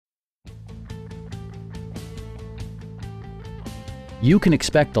You can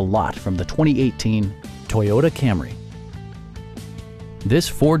expect a lot from the 2018 Toyota Camry. This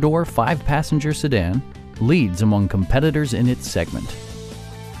four-door, five-passenger sedan leads among competitors in its segment.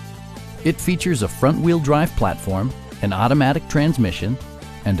 It features a front-wheel drive platform, an automatic transmission,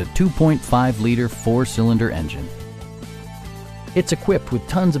 and a 2.5-liter four-cylinder engine. It's equipped with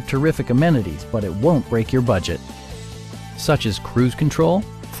tons of terrific amenities, but it won't break your budget, such as cruise control,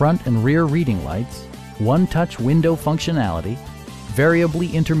 front and rear reading lights, one-touch window functionality, variably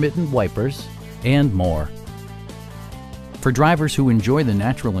intermittent wipers, and more. For drivers who enjoy the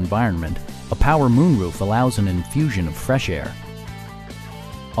natural environment, a power moonroof allows an infusion of fresh air.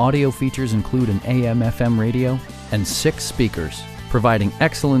 Audio features include an AM/FM radio and 6 speakers, providing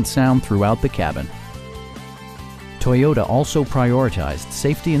excellent sound throughout the cabin. Toyota also prioritized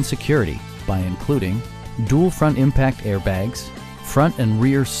safety and security by including dual front impact airbags, front and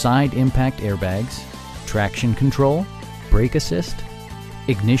rear side impact airbags, traction control, brake assist,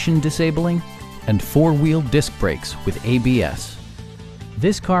 ignition disabling, and four-wheel disc brakes with ABS.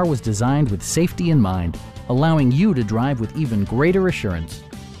 This car was designed with safety in mind, allowing you to drive with even greater assurance.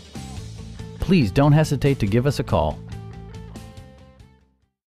 Please don't hesitate to give us a call.